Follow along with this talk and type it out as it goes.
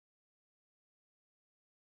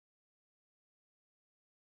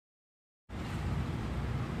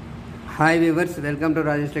Hi viewers, welcome to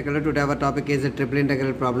Rajeshlekkalu. Today our topic is a triple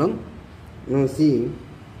integral problem. Now see,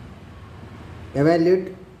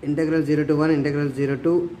 evaluate integral 0 to 1, integral 0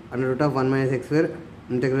 to under root of 1 minus x square,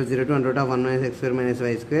 integral 0 to under root of 1 minus x square minus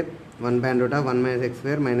y square, 1 by under root of 1 minus x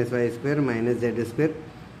square minus y square minus z square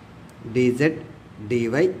dz dy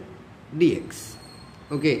dx.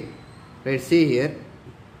 Okay, let's see here.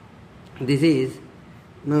 This is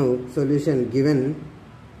now solution given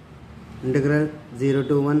integral 0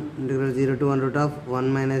 to 1, integral 0 to 1 root of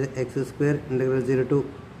 1 minus x square, integral 0 to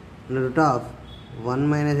under root of 1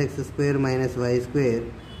 minus x square minus y square,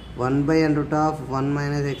 1 by under root of 1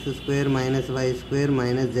 minus x square minus y square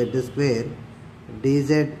minus z square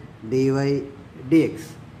dz dy dx.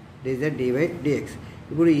 dz dy dx.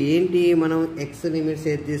 ఇప్పుడు ఏంటి మనం x limits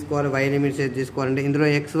ఏది తీసుకోవాలి, y limits ఏది తీసుకోవాలంటే ఇందులో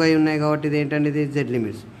x y ఉన్నాయి కాబట్టి ఇది ఏంటంటే ఇది z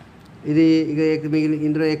లిమిట్స్, ఇది ఇక మిగిలిన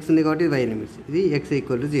ఇందులో x ఉంది కాబట్టి ఇది y లిమిట్స్, ఇది x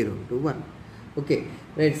equal to 0 to 1. Okay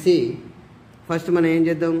right. C first మనం ఏం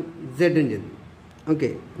చేద్దాం, z అని చేద్దాం. Okay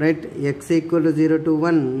right. x equal to 0 to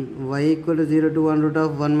 1, y equal to 0 to 1 root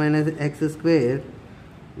of 1 minus X square,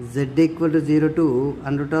 z equal to 0 to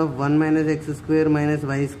 1 root of 1 minus X square minus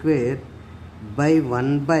y square by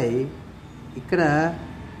 1 by ఇక్కడ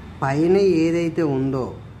పైన ఏదైతే ఉందో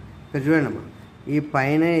ఇక్కడ చూడండి అమ్మా, ఈ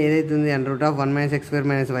పైన ఏదైతే ఉంది under root of 1 minus X square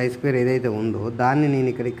minus y square ఏదైతే ఉందో దాన్ని నేను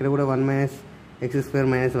ఇక్కడ కూడా 1 minus X square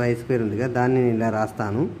minus y square ఉంది కదా, దాన్ని నేను ఇలా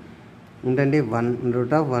రాస్తాను. ఏంటంటే 1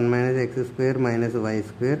 root of 1 minus X square minus y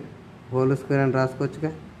square whole square అని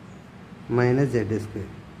రాసుకోవచ్చుగా minus Z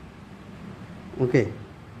square. Okay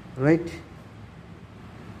right.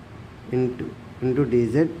 Into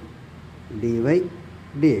DZ DY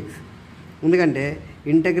dx. ఎందుకంటే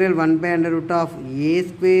integral 1 by under root of A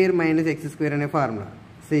square minus X square అనే formula.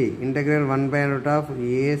 C integral 1 by under root of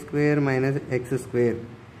A square minus X square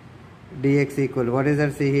dx equal what is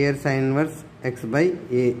that, see here sine inverse X by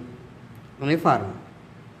ఏ అనే formula.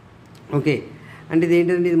 Okay అంటే ఇది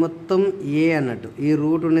ఏంటంటే ఇది మొత్తం ఏ అన్నట్టు, ఈ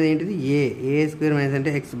route ఉన్నది ఏంటిది ఏ స్క్వేర్ మైనస్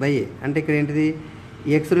అంటే ఎక్స్ బై ఏ, అంటే ఇక్కడ ఏంటిది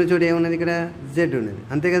ఎక్స్ ఉన్న చోటు ఏమున్నది, ఇక్కడ జెడ్ ఉన్నది,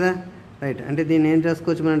 అంతే కదా రైట్. అంటే దీన్ని ఏం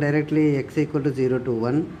రాసుకోవచ్చు మనం directly X equal to 0 to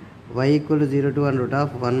 1, y equal to 0 to 1 root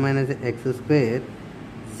of 1 minus X square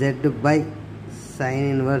Z by sine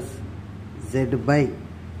inverse Z by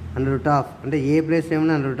under root of అంటే ఏ ప్లేస్లో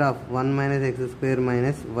ఏమన్నా under root of 1 minus X square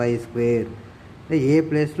minus y square, అంటే ఏ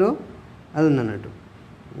ప్లేస్లో అది ఉందన్నట్టు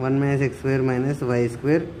 1 minus X square minus y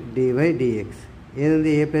square DY dx.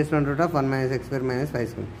 ఏది ఏ ప్లేస్లో under root of 1 minus X square minus y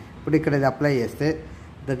square. ఇప్పుడు ఇక్కడ ఇది అప్లై చేస్తే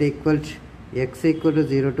that equal X equal to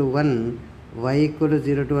 0 to 1, y equal to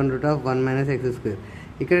 0 to 1 root of 1 minus X square.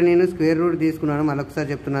 ఇక్కడ నేను square root తీసుకున్నాను, మళ్ళీ ఒకసారి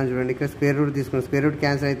చెప్తున్నాను చూడండి. ఇక్కడ స్క్వేర్ రూట్ తీసుకున్నాను, స్క్వేర్ రూట్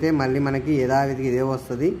క్యాన్సిల్ అయితే మళ్ళీ మనకి యథావిధిగా ఇదే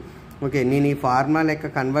వస్తుంది. ఓకే నేను ఈ ఫార్ములా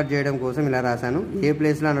లెక్క కన్వర్ట్ చేయడం కోసం ఇలా రాశాను. ఏ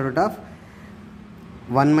ప్లేస్లో under root of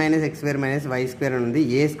 1 minus X square minus y square అని ఉంది,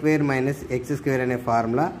 ఏ స్క్వేర్ మైనస్ ఎక్స్ స్క్వేర్ అనే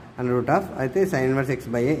ఫార్ములా అండర్ రూట్ ఆఫ్ అయితే sine inverse X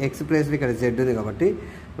by A, X ప్లేస్లో ఇక్కడ జెడ్ ఉంది కాబట్టి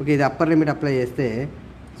ఓకే ఇది అప్పర్ లిమిట్ అప్లై చేస్తే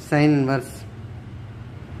సైన్ ఇన్వర్స్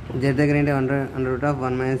జెడ్ దగ్గర ఏంటి under root of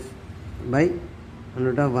 1 minus by under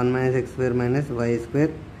root of 1 minus X square minus y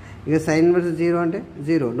square, ఇక సైన్ ఇన్వర్స్ 0 అంటే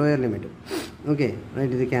 0 లోయర్ లిమిట్. ఓకే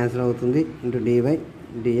రైట్, ఇది క్యాన్సిల్ అవుతుంది. Into DY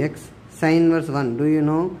dx. Sine inverse 1 do you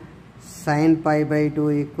know sine pi by 2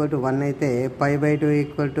 equal to 1 అయితే pi by 2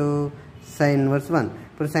 equal to sine inverse 1.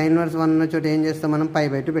 ఇప్పుడు sine inverse 1 ఉన్న చోట ఏం చేస్తాం మనం, పై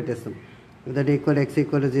బై 2 పెట్టేస్తాం. That equal X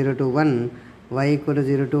equal to 0 to 1, y equal to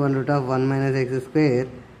 0 to 1 root of 1 minus X square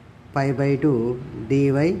pi by 2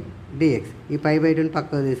 DY dx. ఈ pi by 2ని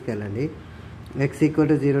పక్కకు తీసుకెళ్ళండి. X equal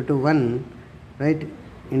to 0 to 1 right,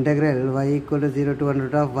 integral y equal to 0 to 1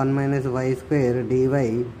 root of 1 minus y square DY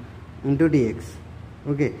into dx.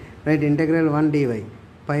 Okay right, integral 1 DY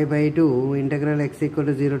pi by 2 integral x equal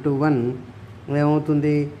to 0 to 1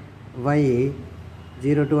 ఏమవుతుంది, y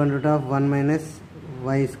 0 to 1 root of 1 minus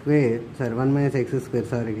y square 1 minus X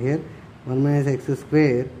square here 1 minus X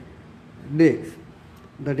square dx.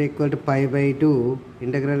 That equal to pi by 2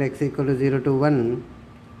 integral x equal to 0 to 1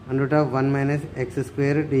 under root of 1 minus x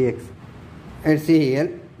square dx. And see here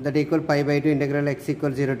that equal pi by 2 integral x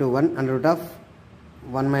equal 0 to 1 under root of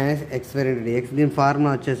 1 minus x square into dx. దీని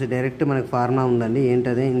formula వచ్చేసి direct మనకు formula ఉందండి.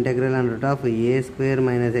 ఏంటది, integral under root of A square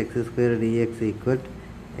minus X square dx equal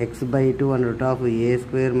X by 2 under root of A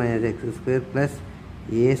square minus X square plus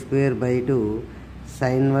A square by 2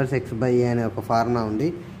 sine inverse X by ఏ అనే ఒక formula ఉంది.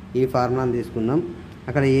 ఈ ఫార్ములాని తీసుకుందాం.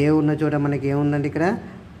 అక్కడ ఏ ఉన్న చోట మనకి ఏముందండి, ఇక్కడ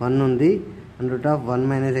 1 ఉంది, under root of 1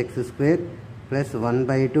 minus X square plus 1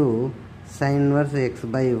 by 2 sine inverse X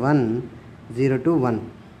by 1 0 to 1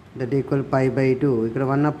 that equal pi by 2. ఇక్కడ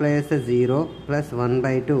 1 అప్లై చేస్తే 0 ప్లస్ 1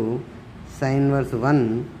 బై 2 సైన్ ఇన్వర్స్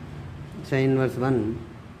 1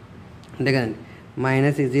 అంటే కదండి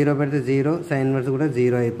మైనస్ 0 పెడితే 0, సైన్ ఇన్వర్స్ కూడా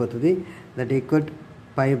 0 అయిపోతుంది. That equal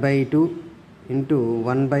π/2 into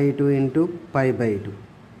 1/2 into π/2.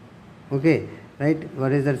 Okay right.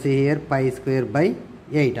 What is that? See here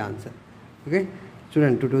π²/8 answer. Okay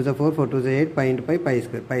చూడండి, 2 2s are 4, 4 2s are 8, π into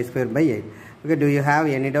π²/8. Okay, do you have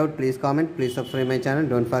any doubt? Please comment, please subscribe my channel.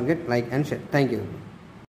 Don't forget like and share. Thank you.